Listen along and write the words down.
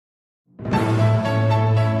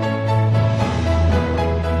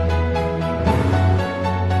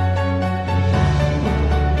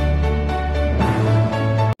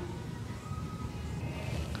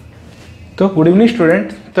तो good evening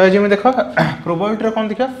student. तो आज देख प्रोबेबिलिटी कौन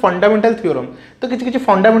देखा फंडामेंटल थ्योरम। तो किसी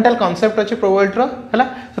फंडामेंटल कॉन्सेप्ट अच्छे प्रोबेबिलिटी है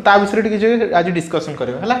तो ता विषय आज डिस्कसन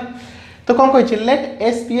करवा। तो कौन कही late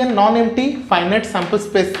S B N non empty finite sample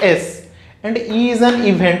space S and E is an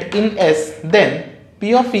event in S then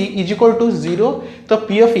P of E is equal to 0। तो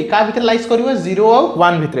पी ऑफ ई क्या भितर लाइज कर 0 और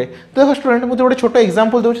 1 भितर। तो देखो स्टूडेंट मुझे गोटे छोट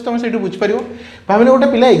एग्जांपल दूसरी तुम से बुझीपर। भावने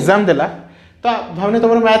गोटे पिला एग्जाम देला तो भावने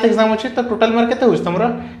तुम मैथ एग्जाम अच्छे तो टोटाल मार्क के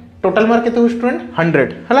तुम टोटाल मार्क के स्टूडेंट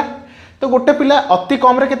 100 है। तो गोटे पिला अति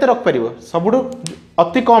कम रे केते रख परिबो सबुठु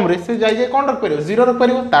अति कम रे से जाय कौन रख परिबो 0 रख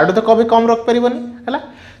परिबो ताडू तो कभी कम रख परिबोनी है।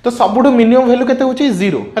 तो सबुठु मिनिमम वैल्यू केते होची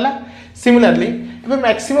 0 है। सिमिलरली एबे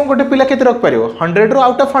मैक्सिमम गोटे पिला केते रख परिबो 100 रो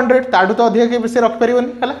आउट ऑफ 100 ताडू तो अधिक के से रख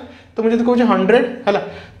परिबोनी है। तो मुझे कहूँ 100 है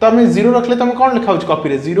तो आम 0 रखले तुम कौन लिखा कॉपी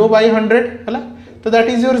रे 0/100 है। तो दैट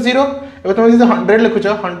इज योर 0। एबे तुम जो 100 लिखुछ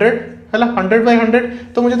 100 है 100/100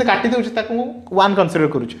 तो मुझे काटी दूसरी 1 कंसीडर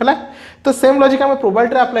करूँ। तो सेम लॉजिक आम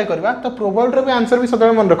प्रोबेबिलिटी अप्लाई करवा। तो प्रोबेबिलिटी भी आंसर भी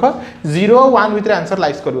सदा मन रख 0 1 भितर आंसर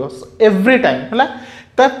लाइज कर एवरी टाइम है।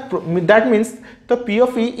 तो दैट मीन्स तो P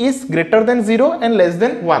of E is greater than 0 and less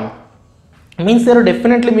than 1 means यार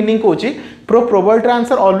डेफिनेटली मीनिंग कौन probability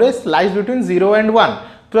answer always lies between 0 and 1।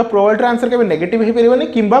 तो प्रोबेबिलिटी आंसर के नेगेटिव हो पारे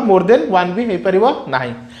कि मोर देन 1 भी हो पार ना।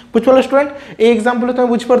 बुझिपाल स्टूडेंट ये एग्जांपल तुम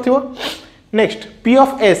बुझीपार। Next P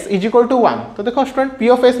of S is equal to 1। तो देखो स्टूडेंट पी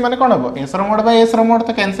ऑफ एस माने कौन हम S road by S road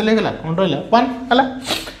तो कैंसिल हो गला कौन रहा 1 है।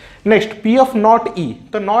 नेक्स्ट पी ऑफ नॉट ई।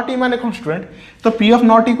 तो नॉट ई माने कौन स्टूडेंट तो पी ऑफ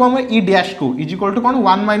नॉट ई को हम ई डैश को इज इक्वल टू कौन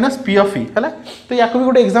 1 माइनस पी ऑफ ई है। तो या भी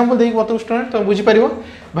गोटे एग्जांपल देख बताओ स्टूडेंट तुम बुझीपार।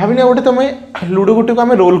 भाविने गोटे तुम लुडो गुटी को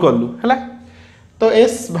आम रोल कलु है। तो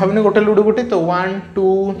एस भाविने गोटे लुडो गुटी तो 1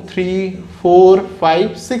 2 3 4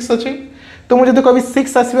 5 6 अच्छी। तो मुझे तो कभी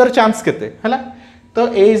 6 आसबार चांस केते है। तो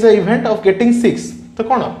ए is a event of getting 6। तो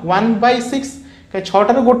कौन 1/6 कहीं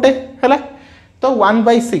 6 गोटे है। तो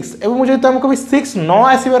 1/6 एवं मुझे तो कभी 6 9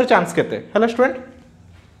 आसबार चांस केते है स्टूडेंट।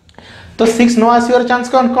 तो 6 9 आसबार चांस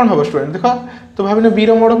कौन कौन हम स्टूडेंट देख। तो भाविने बी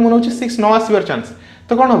रोड मन हो 6 9 आसबार चांस।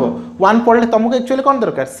 तो कौन हम 1 पढ़ले तुमको एक्चुअली कौन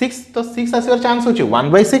दरकार 6। तो 6 आसबार चांस हो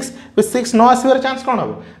 1/6 6 9 आसबार चांस कौन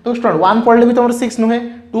हम। तो स्टूडेंट 1 पढ़ले भी तुम 6 नुहे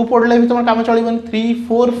 2 पढ़ले भी तुम काम चलो 3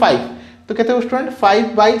 4 5 तो केते स्टूडेंट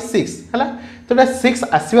 5/6 है। तो 6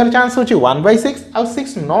 आसबार चांस हो 1/6 और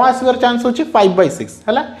 6 9 आसबार चांस हो 5/6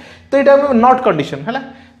 है। तो ये नॉट कंडीशन है।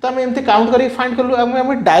 तो आम एमती काउंट कर फाइंड कलु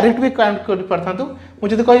आम डायरेक्ट भी काउंट कर पारथां।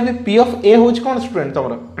 मुझे तो कहि पी ऑफ ए हो कौन स्टूडेंट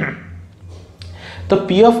तुम। तो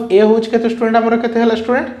पी ऑफ ए हो स्टूडेंट आमर के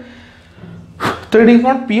स्टूडेंट। तो ये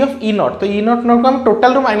कौन पी ऑफ ई नॉट। तो ई नॉट नॉट को आम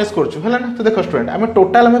टोटाल रू माइनस कर। तो देखो स्टूडेंट आम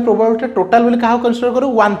टोटाल आम प्रोबेबिलिटी टोटाल बोली क्या कंसीडर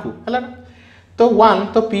करूँ 1 को है। तो 1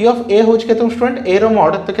 तो पी ऑफ ए हो स्टूडेंट ए रो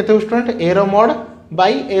मॉड। तो केते student A row mod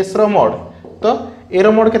by S row mod. तो ए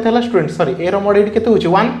रो मॉड केते स्टूडेंट सॉरी ए रो मॉड ये केते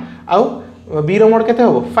 1 आउ बी रो मॉड केते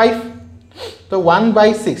हो 5। तो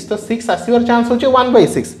 1/6 तो 6 आसबार चांस हो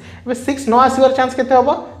 1/6। 6 9 आसबार चांस केते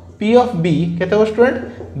हो पी ऑफ बी केते student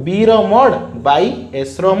B row mod by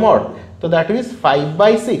S row mod. तो दैट मीन्स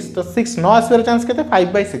 5/6। तो 6 9 आसबार चांस केते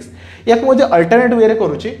 5/6। या मुझे अल्टरनेट वे रे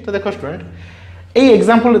करूची। तो देखो स्टूडेंट ये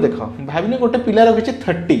एग्जांपल देख भाविने गोटे पिला रखी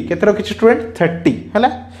 30 केते रखी स्टूडेंट 30 है।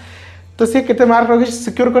 तो सी केते मार्क रखी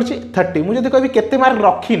सिक्योर करछि 30। मुझे कहबी केते मार्क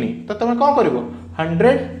रखिनी तो तुम कौन कर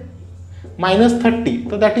 100 माइनस 30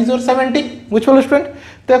 तो दैट इज योर 70। बुझिपाल स्टूडेंट।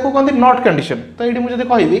 तो या कहते नॉट कंडीशन। तो ये मुझे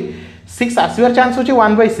कहबी 6 आसबार चांस हो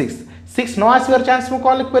 1/6 6 9 आसबार चांस मुझे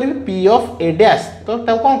कौन लिखिपारि पी ऑफ ए डैश। तो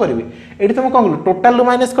कौन करी ये तुम कौन कल टोटाल रू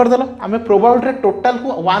माइनस करदेल आम प्रोबेबिलिटी टोटाल को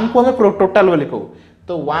 1 को आम टोटाल बोली कहू।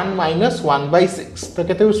 तो 1 माइनस 1/6 तो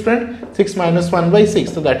केते स्टूडेंट 6 माइनस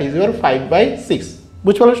 1/6 तो दैट इज योर 5/6।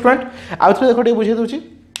 बुझिपाल स्टूडेंट। आउ थे देखो बुझे दूसरी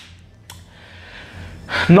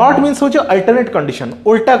नॉट मीन्स होची अल्टरनेट कंडीशन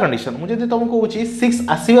उल्टा कंडीशन। मुझे तुमको होची 6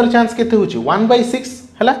 आसबार चांस केते होची 1/6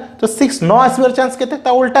 है। तो 6 9 आसबार चांस केते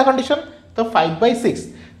ता उल्टा कंडीशन तो 5/6।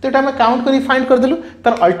 तो ये आम काउंट कर फाइंड करदेलु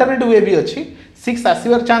तार अल्टरनेट वे भी अच्छी 6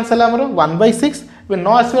 आसबार चांस है 1/6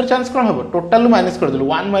 9 आसबार चांस कौन हम total minus करदेलु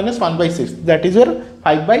 1 minus 1/6 that is your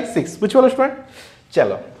 5/6। बुझिपाल student.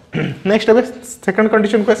 चलो नेक्स्ट अब सेकंड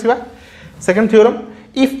कंडीशन को आसीबा। Second theorem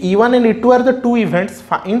if E1 and E2 are the two events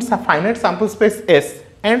in finite sample space S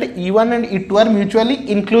and E1 and E2 are mutually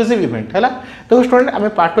inclusive event है। तो student आम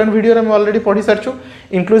part 1 video रे already पढ़ी सारछु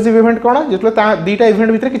inclusive event कौन जो दुईटा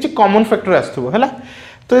event भितर किसी कॉमन फैक्टर आसथुबो है।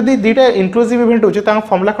 तो यदि दुईटा इंक्लूसिव इवेंट होचे ता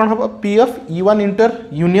फॉर्मूला कौन हम P of E1 inter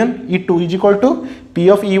union E2 is equal to P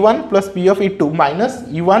of E1 plus P of E2 minus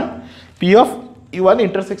E1 P of E1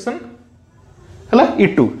 intersection है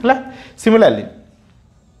E2 है। सिमिलरली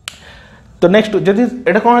तो नेक्स्ट जदि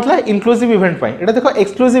एटा कौन होता है इनक्लूसिव इवेंट पाई एटा देखो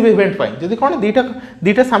एक्सक्लूसिव इवेंट पाई जदि कौन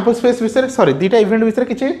दीटा सैंपल स्पेस विषय सॉरी दीटा इवेंट विषय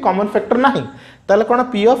किसी कॉमन फैक्टर नाही ताले कौन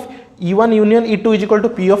P of E1 union E2 is equal to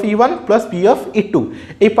P of E1 plus P of E2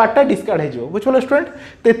 A पार्टटा discard हो बुझल स्टूडेंट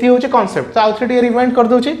तो ये होचे कांसेप्ट तो आउथरे टिके रिमाइंड कर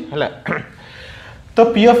दोची हला तो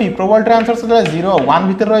P of E probability answer से 0 1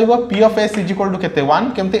 भीतर रहइबो P of S is equal to केते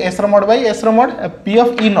 1 केमते S row mode by S row mod P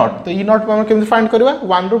of E not तो ई नॉट हम केमते फाइंड करबा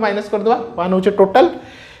 1 रो माइनस कर देबा 1 होचे टोटल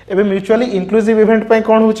एबे म्यूचुअली इंक्लूसिव इवेंट पय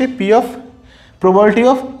कोन होची P of probability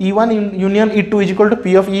of E1 union E2 is equal to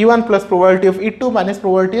P of E1 plus probability of E2 minus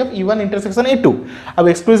probability of E1 intersection E2 अब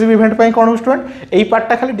exclusive event पय कोन हो student एई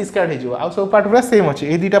पार्टटा खाली डिस्कार्ड हे जो आ सब part पूरा same अछि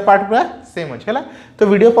ए दीटा पार्ट पूरा सेम अछि हला तो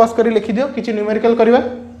वीडियो पॉज करी लिखि दियो किछि न्यूमेरिकल करबा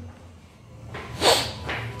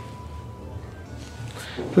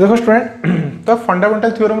तो देखो स्टूडेंट तो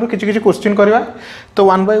फंडामेंटल थ्योरम रो किछि किछि क्वेश्चन करबा तो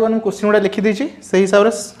वन बाय वन क्वेश्चन उडा लिखि दैछि से हिसाब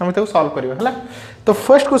रे हम ताको सॉल्व करबा हला तो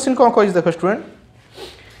फर्स्ट क्वेश्चन कोन कहै देखो student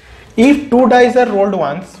if 2 dice are rolled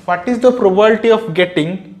once what is the probability of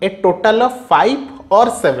getting a total of 5 or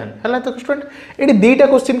 7 हला तो स्टूडेंट एडी दीटा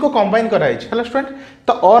क्वेश्चन को कंबाइन करा है हला स्टूडेंट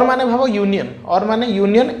तो और माने भाबो यूनियन और माने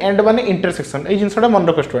यूनियन एंड माने इंटरसेक्शन ए जिंसडा मन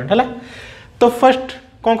रखो स्टूडेंट हला तो फर्स्ट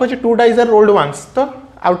कोन कहै 2 dice are rolled once तो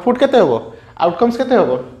आउटपुट केते होबो आउटकम्स केते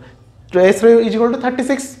होबो तो एस रे इज इक्वल टू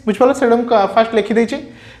 36 बुझ पालो सेडम फर्स्ट लिखि दैछि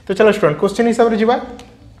तो चलो स्टूडेंट क्वेश्चन हिसाब रे जिबा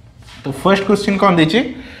तो first question cone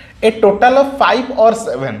दैछि a total of 5 or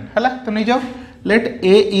 7 हला तो नहीं जाओ let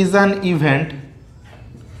A is an event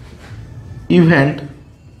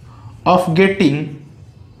of getting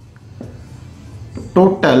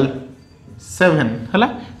total 7 हला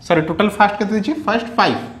सॉरी टोटल फास्ट केते दिछि फर्स्ट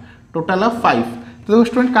 5 टोटल ऑफ 5 तो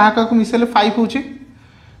स्टूडेंट कहा का को मिसले 5 होछि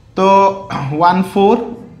तो 1 4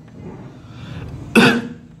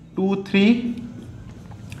 2 3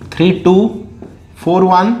 3 2 4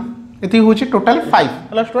 1 एति होछि टोटल 5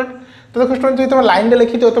 हला स्टूडेंट तो देखो स्टूडेंट जो तुम लाइन रे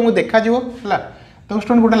लिखि तो तुमको देखा जीवो हला तो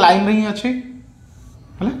स्टूडेंट गोटे लाइन रे ही अछि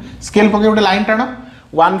हला स्केल पके गोटे लाइन टाणो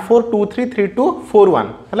 1 4 2 3 3 2 4 1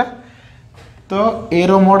 हला तो ए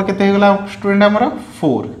रो मोड केते हे गला स्टूडेंट हमर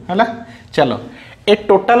 4 हला चलो ए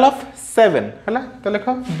टोटल ऑफ 7 हला तो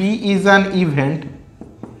लिखो B is an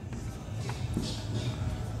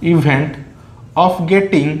event of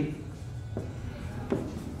getting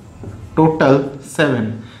total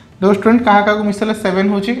 7 दो स्टूडेंट कहा का को मिसले 7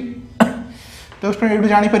 होची तो स्टूडेंट एडू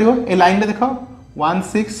जानि परिबो ए लाइन रे देखो 1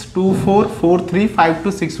 6 2 4 4 3 5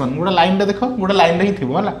 2 6 1 गोटा लाइन रे देखो गोटा लाइन रे ही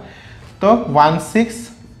थिबो हला तो 1 6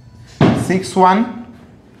 6 1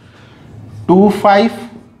 2 5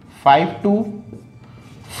 5 2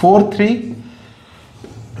 4 3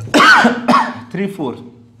 3 4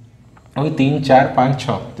 और 3 4 5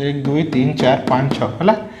 6 तो 1 2 3 4 5 6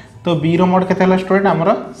 हला तो बी रो मोड केते हला स्टूडेंट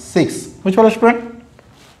हमरो 6 बुझ पालो स्टूडेंट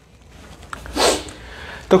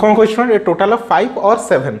तो कौन कोई स्टूडेंट ए टोटल ऑफ 5 और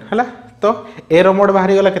 7 हला तो ए रो मोड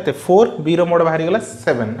बाहरी गला केते 4 बी रो मोड बाहरी गला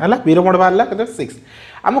 7 हला बी रो मोड बाहरला केते 6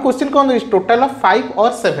 हम question cone they total of 5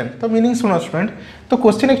 और 7 तो मीनिंग सुनो स्टूडेंट तो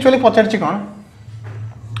question actually पचारछि cone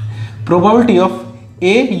probability of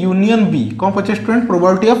A union B कोन पचे student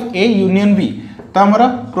probability of A union B तो हमरा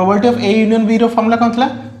probability of A union B row formula कोन थला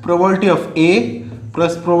probability of A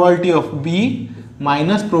plus probability of B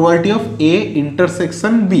minus probability of A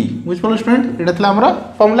intersection B बुझ पालो student एटा थला हमरा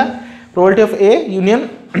formula probability of A union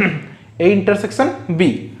A intersection B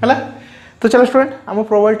हला तो चलो स्टूडेंट हम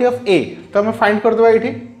प्रोबेबिलिटी ऑफ ए तो हम फाइंड कर देबा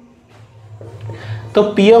एठी तो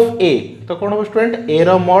पी ऑफ ए तो कोन हो student A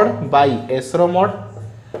row mode by S row mode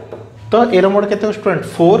तो ए रो मोड केते हो student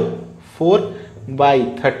 4 4 bye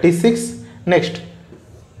 36 next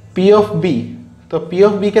P of B तो पी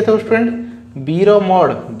ऑफ बी केते हो student B row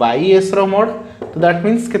mode by S row mode तो दैट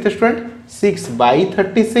मींस केते स्टूडेंट 6 बाय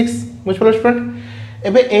 36 बुझ पालो स्टूडेंट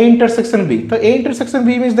एबे ए इंटरसेक्शन बी तो ए इंटरसेक्शन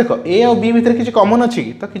बी मींस देखो ए और बी भीतर किछि कॉमन अछि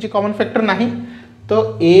तो किछि कॉमन फैक्टर नाही तो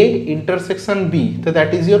ए इंटरसेक्शन बी तो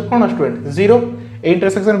that is your cone student 0 A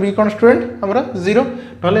intersection B cone student हमरा 0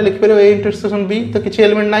 नले लिख परबो ए इंटरसेक्शन बी तो किछि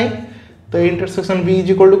एलिमेंट नाही तो A intersection B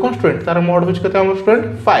is equal to cone student तार मोड होछ केते हमर स्टूडेंट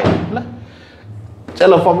 5 हला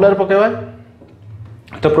चलो फॉर्मूला रे पकेबा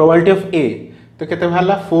तो प्रोबेबिलिटी ऑफ ए तो केते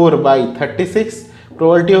भाला 4 bye 36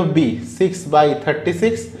 probability of B 6 bye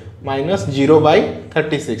 36 minus 0 bye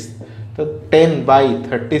 36 तो 10 बाय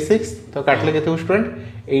 36 तो काटले केते स्टूडेंट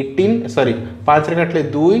 18 सॉरी 5 रे काटले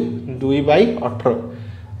 2 2 बाय 18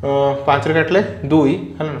 5 रे काटले 2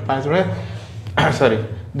 हला 5 रे सॉरी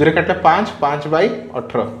 2 रे काटले 5 5 बाय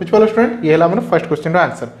 18 बुझ पालो स्टूडेंट ये हला हमर फर्स्ट क्वेश्चन रो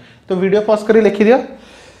आंसर तो वीडियो पॉज करी लिखि दियो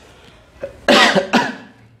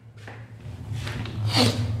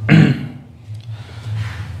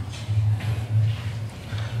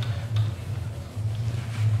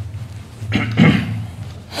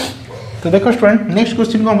तो देखो स्टूडेंट नेक्स्ट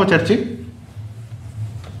क्वेश्चन कौन पचार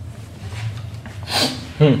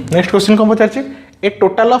नेक्स्ट क्वेश्चन कौन पचार ए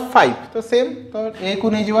टोटल ऑफ 5 तो सेम तो ए को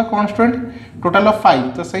नहीं जीवा कौन स्टूडेंट टोटल ऑफ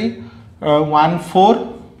 5 तो सही 1 4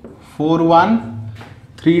 4 1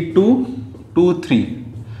 3 2 2 3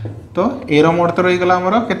 तो ए रो मोड तो रही गला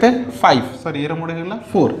हमरो केते 5 सॉरी ए रो मोड हेगला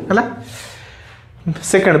 4 हला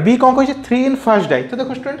सेकंड बी कौन कहि 3 इन फर्स्ट डाई तो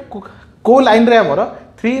देखो स्टूडेंट को लाइन रे हमरो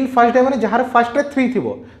 3 इन फर्स्ट डाई माने जहार फर्स्ट रे 3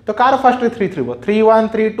 थिबो तो कार फर्स्ट रे 3 थिबो 3 1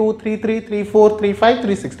 3 2 3 3 3 4 3 5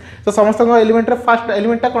 3 6 तो समस्त एलिमेंट रे फर्स्ट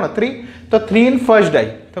एलिमेंट ता कोन 3 तो 3 इन फर्स्ट डाई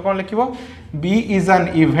तो कोन लिखिबो B is an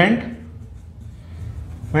event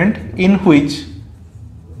in which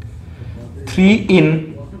 3 in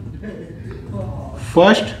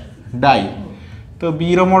first die तो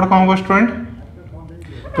बी रो मोड कौन हो स्टूडेंट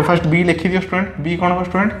तो फर्स्ट बी लिखी दियो स्टूडेंट बी कौन हो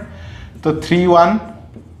स्टूडेंट तो 3 1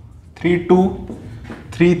 3 2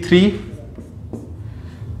 3 3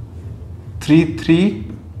 3 3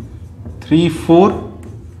 3 4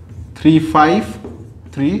 3 5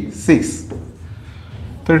 3 6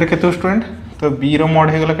 तो ये केते स्टूडेंट तो बी रो मोड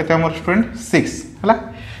हे गला केते हमर स्टूडेंट 6 हला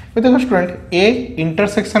ए देखो स्टूडेंट ए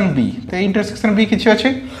इंटरसेक्शन बी तो इंटरसेक्शन बी किछि अछि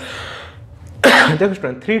देखो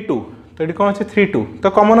स्टूडेंट 3 2 तो ये कौन अच्छे 3 2 तो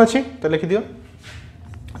कॉमन अच्छे तो लिख दियो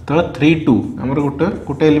तो 3 2 हमर गोटे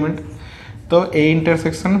गोटे एलिमेंट तो A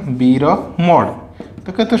intersection B row mode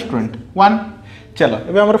तो केते स्टूडेंट 1 चलो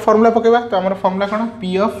एबे हमर फार्मूला पकेबा तो हमर formula cone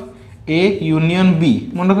P of A union B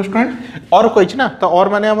मन रखो स्टूडेंट और कहिछ ना तो और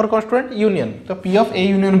माने हमर कोन स्टूडेंट यूनियन तो P of A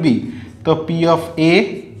union B तो P of A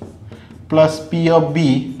plus P of B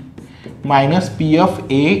minus P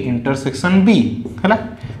of A intersection B हैला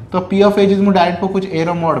तो पी ऑफ ए जिस मु direct पकुछ A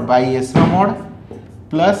row mode by S row mode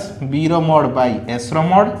plus B row mode by S row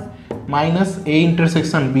mode minus A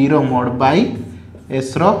intersection B row mode by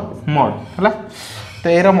S row mode हैला तो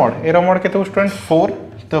ए रो mode केते student 4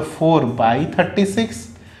 तो 4 bye 36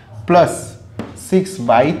 plus 6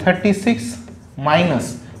 bye 36 minus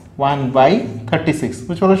 1 bye 36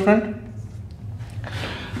 बुझ पड़ो student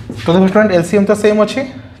तो देखो student LCM तो same अच्छे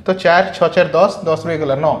तो 4 6 4 10 10 रे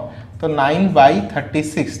गला 9 तो 9 बाय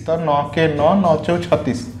 36 तो 9 के 9 9 4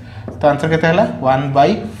 36 तो आंसर केते हला 1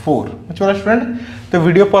 बाय 4 बुझ स्टूडेंट तो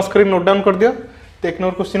वीडियो पॉज करी नोट डाउन कर दियो तो एक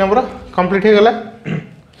नंबर क्वेश्चन हमरो कंप्लीट हो गला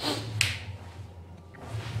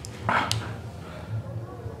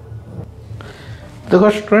देखो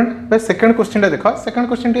स्टूडेंट भाई सेकंड क्वेश्चन देखो second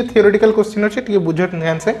question T theoretical question अछि टी बुझो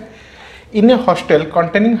ध्यान से इन ए हॉस्टल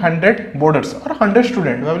कंटेनिंग 100 बोर्डर्स और 100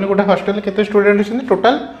 स्टूडेंट भाबने गोटे हॉस्टल केते स्टूडेंट अछि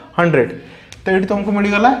टोटल 100 तो ये तुमको मिल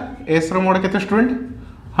गला एस रो मोड केते स्टूडेंट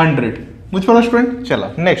 100 बुझ पड़ो स्टूडेंट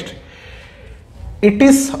चलो next it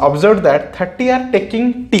is observe that 30 are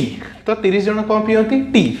taking tea तो 30 जन कौन पियंती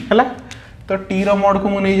टी हैला तो टी रो मोड को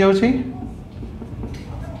मु नहीं जाउछी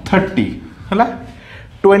 30 हैला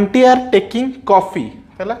 20 आर टेकिंग कॉफी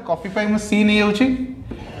हैला कॉफी पाई मु सी नहीं जाउछी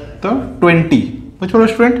तो 20 बुझ पड़ो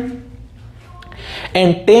student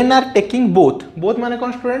and 10 are taking both माने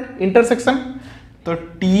कौन स्टूडेंट इंटरसेक्शन तो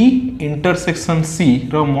टी इंटरसेक्शन सी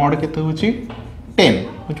रो मोड केते होची 10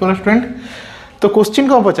 बुझ पड़ो स्टूडेंट तो क्वेश्चन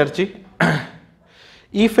को पचारची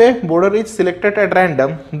if a border is selected at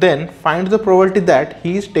random then find the probability that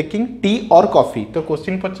he is taking tea or coffee तो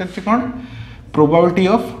question पचारची cone probability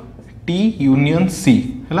of T union C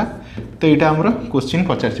हैला तो एटा हमर क्वेश्चन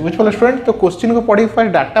पचारची बुझ पड़ो स्टूडेंट तो क्वेश्चन को पढ़ी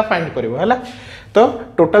फर्स्ट डाटा फाइंड करबो हैला तो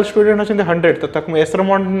टोटल स्टूडेंट अछन 100 तो तक S row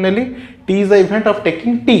mode Nelly T is the event of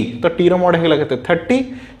taking tea तो टी रो मोड हेला केते 30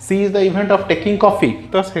 सी is the event of taking coffee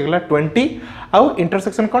तो हेला 20 आउ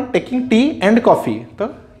intersection cone taking tea and coffee तो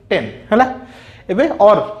 10 हैला एबे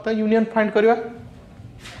और तो यूनियन फाइंड करबा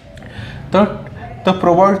तो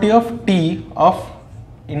probability of T of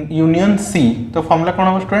union C तो फार्मूला कोन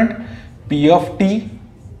हो student P of T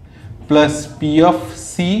plus P of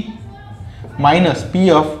C minus P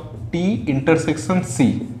of T intersection C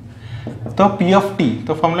तो पी ऑफ टी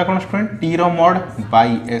तो फार्मूला कौन student T row mode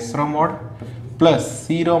by S row mode plus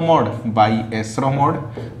C row mode by S row mode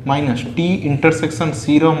minus T intersection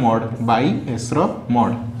C row mode by S row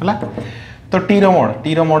mode हला तो T रो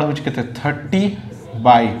mode हो केते 30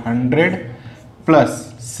 bye 100 plus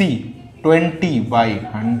सी 20 bye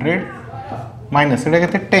 100 minus एटा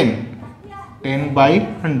केते 10 bye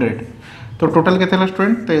 100 तो total केते हला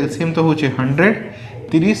student तो LCM तो होचे 100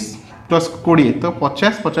 30 प्लस 20 तो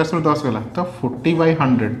 50 50 रो 10 गला तो 40 बाय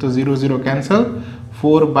 100 तो 0 0 कैंसिल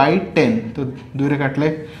 4 बाय 10 तो 2 रे काटले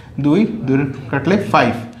 2 रे काटले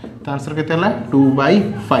 5 तो आंसर केते हला 2 बाय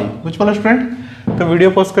 5 बुझ पला स्टूडेंट तो वीडियो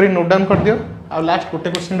पॉज करी नोट डाउन कर दियो आ लास्ट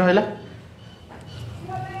गोटे क्वेश्चन रहला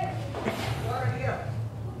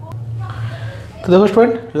तो देखो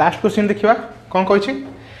स्टूडेंट लास्ट क्वेश्चन देखिबा कोन कहै छी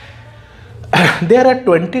there are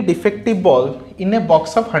 20 defective ball in a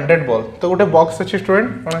box of 100 ball तो गोटे बॉक्स अच्छे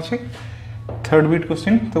स्टूडेंट कौन अच्छे थर्ड बीट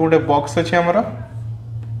क्वेश्चन तो गोटे बॉक्स अच्छे आमर है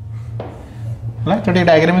तो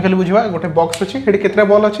डायग्रामिकली बुझा गोटे बॉक्स अच्छे ये केतटा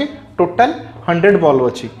बॉल अच्छी टोटाल 100 बॉल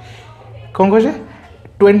अच्छी कौन कहे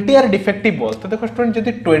 20 आर डिफेक्टिव बॉल तो देखो स्टूडेंट जब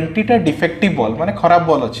 20टा डिफेक्टिव बॉल माने खराब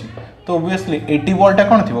बॉल अच्छी तो ओबियसली 80 बॉलटा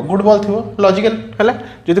कौन थी गुड बॉल थी लॉजिकल है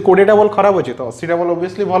जब 20टा बॉल खराब अच्छी तो 80टा बॉल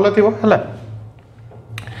ओबियसली भल थी है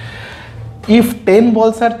if 10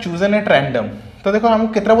 balls are chosen at random तो देखो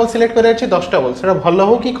हमको केतटा बॉल सिलेक्ट करार अच्छे 10टा बॉल से भल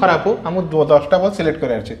हो कि खराब हो हमको 10टा बॉल सिलेक्ट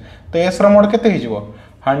करार अच्छे तो एस मोड केते हो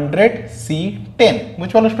 100C10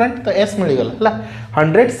 बुझिपाल स्टूडेंट तो एस मिलगला है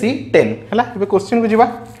 100C10 है क्वेश्चन को जीवा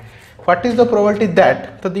what is the probability that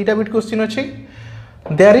तो दीटा बिट क्वेश्चन अच्छी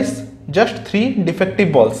there is just 3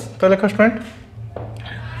 defective balls तो देखो स्टूडेंट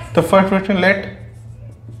तो first question let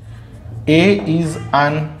A is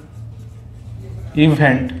an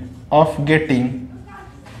event of getting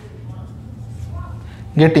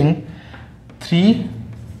 3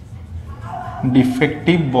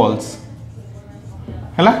 defective balls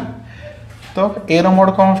है तो ए मोड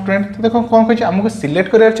कौन स्टूडेंट तो देखो कौन कही आमको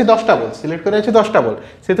सिलेक्ट करार 10टा बॉल सिलेक्ट करार 10टा बॉल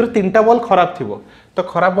से 3टा बॉल खराब थी तो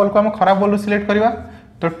खराब बॉल को आम खराब बॉल सिलेक्ट करवा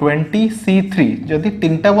तो 20C3 जदि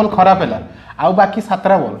 3टा बॉल खराब है आउ बाकी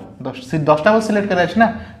 7टा बॉल 10टा बॉल सिलेक्ट करार ना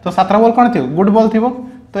तो 7टा बॉल कौन थी गुड बॉल थी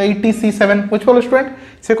तो 80C7 बुझिपाल स्टूडेंट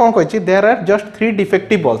से कौन कही there are just 3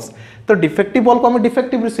 defective balls तो डिफेक्टिव बॉल को हम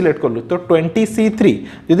डिफेक्टिव सिलेक्ट कलु तो 20C3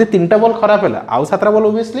 जदि 3टा बॉल खराब है आउ 7टा बॉल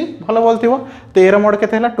ओबियसली भल बॉल थी तो एयर मोड के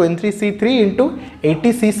 20C3 इंटू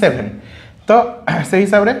 80C7 तो से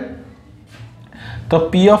हिसाब रे तो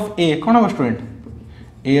P ऑफ ए कौन हम student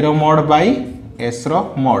air mode by S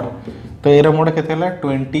mode तो एयर मोड के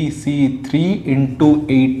 20C3 into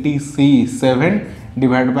 80C7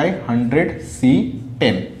 divide by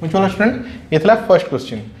 100C10 बुझिपाल student ये था फर्स्ट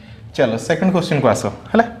क्वेश्चन चलो सेकंड क्वेश्चन को आसो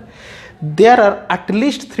है there are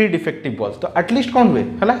at least 3 defective balls तो एटलिस्ट कौन हुए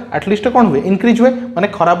है एटलिस्ट कौन हुए इंक्रीज हुए माने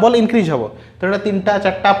खराब बॉल इंक्रीज हम तो ये 3टा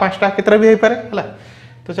 4टा 5टा केतरा भी हो पारे है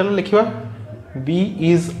तो चलो लिखिवा B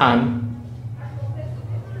is an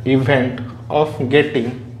event of getting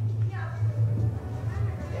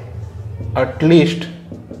at least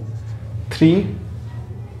 3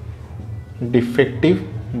 defective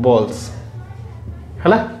balls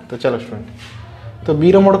है तो चलो स्टूडेंट तो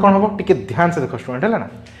बी मोड कौन हम टिके ध्यान से देखो स्टूडेंट है ना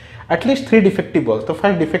एटलिस्ट 3 डिफेक्टिव बॉल तो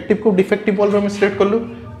फर्स्ट डिफेक्टिव को डिफेक्टिव बॉल में सिलेक्ट कलु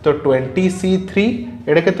तो 20C3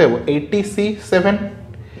 एटा केते हो 80C7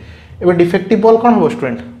 एबे डिफेक्टिव बॉल कौन हो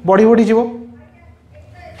स्टूडेंट बढ़ी बढ़ी जीवो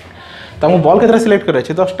तो हम बॉल केतरा सिलेक्ट करे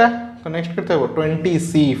छै 10टा तो नेक्स्ट केते हो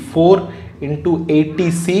 20C4 इंटू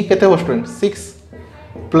 80C केते हो student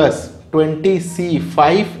 6 plus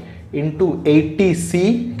 20C5 into 80C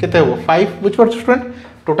केते हो 5 बुझ पर स्टूडेंट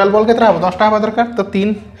टोटल बॉल केतरा हो 10टा हवा दरकार तो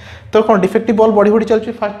 3 तो कौन डिफेक्टिव बॉल बढ़ी बढ़ी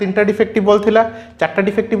चलछि फर्स्ट 3टा डिफेक्टिव बॉल थिला 4टा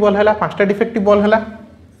डिफेक्टिव बॉल हैला 5टा डिफेक्टिव बॉल हैला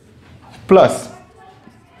प्लस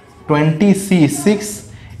 20C6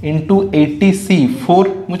 इंटू 80C4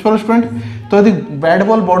 बुझ पर स्टूडेंट तो यदि बैड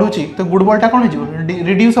बॉल बढ़ुछि तो गुड बॉलटा कौन हो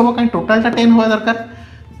रिड्यूस हो कहीं टोटलटा 10 हुआ दरकार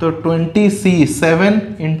तो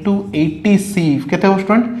 20C7 इंटू 80C केते हो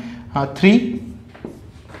स्टूडेंट हाँ 3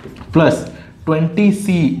 plus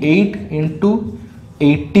 20C8 into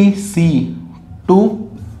 80C2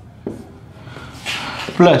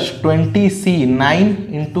 plus 20C9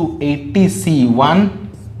 into 80C1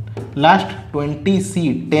 last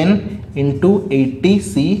 20C10 into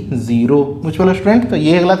 80C0 बुझिपाल student तो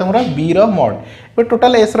ये है तुम बी मोड पे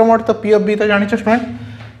टोटल एस मोड तो पी ऑफ बी तो जानी स्टूडेंट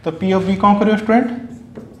तो पी ऑफ बी कौन करियो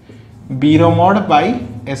student B mode by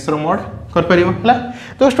S mode कर परियो हला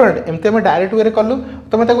तो स्टूडेंट एमते हम डायरेक्ट वे रे करलु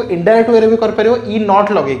तमे ताको इनडायरेक्ट वे रे भी कर परियो ई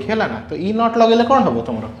नॉट लगे हला ना तो ई नॉट लगेले कोन हबो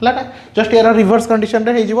तुमरो हला ना जस्ट यार रिवर्स कंडीशन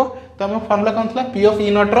रे हे जिवो तो हम फार्मूला कोन थला p of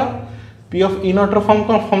e not row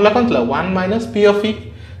formula कोन थला 1 - p ऑफ e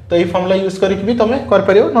तो ये फार्मूला यूज करके भी तुम कर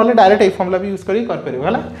परियो नले डायरेक्ट ये फार्मूला भी यूज करके कर परियो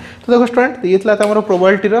हला तो देखो स्टूडेंट ये थला हमरो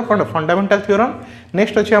प्रोबेबिलिटी रो कोन फंडामेंटल थ्योरम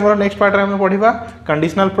नेक्स्ट अछि हमरो नेक्स्ट पार्ट रे हम पढिबा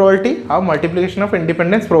conditional probability uh multiplication of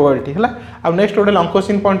independence probability हला अब next ओडे long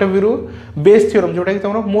question point of view Bayes theorem जोटा कि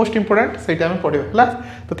हमरो मोस्ट इंपोर्टेंट सेटा हम पढिबा हला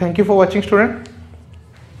तो thank you for watching student.